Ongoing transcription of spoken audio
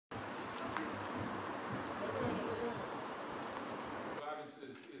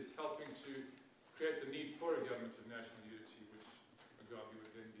create the need for a government of national unity, which Mugabe would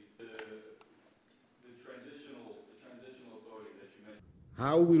then be. The transitional voting that you mentioned.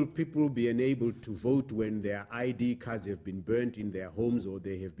 How will people be enabled to vote when their ID cards have been burnt in their homes or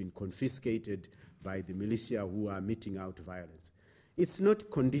they have been confiscated by the militia who are meting out violence? It's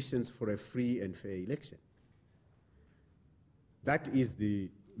not conditions for a free and fair election. That is the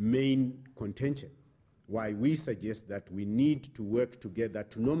main contention, why we suggest that we need to work together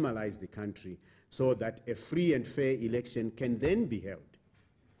to normalize the country so that a free and fair election can then be held.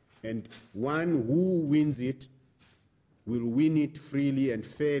 And one who wins it will win it freely and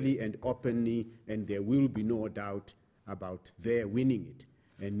fairly and openly, and there will be no doubt about their winning it,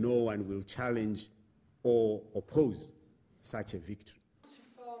 and no one will challenge or oppose such a victory.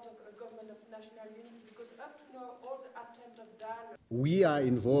 Support a government of national unity, because up to now all the attempts of dialogue. We are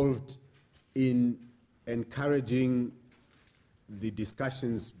involved in encouraging the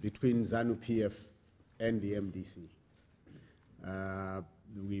discussions between ZANU-PF and the MDC.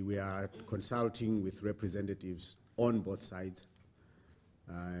 We are consulting with representatives on both sides,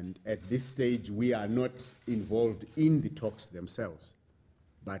 and at this stage we are not involved in the talks themselves,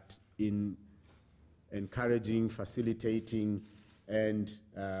 but in encouraging, facilitating, and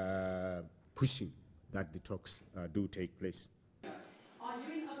pushing that the talks do take place. Are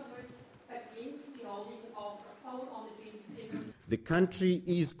you, in other words, against the holding of a poll on the 22nd? The country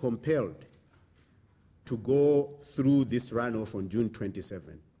is compelled to go through this runoff on June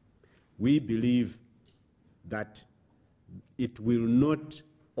 27. We believe that it will not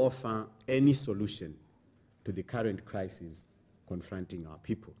offer any solution to the current crisis confronting our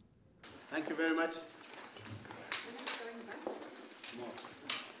people. Thank you very much.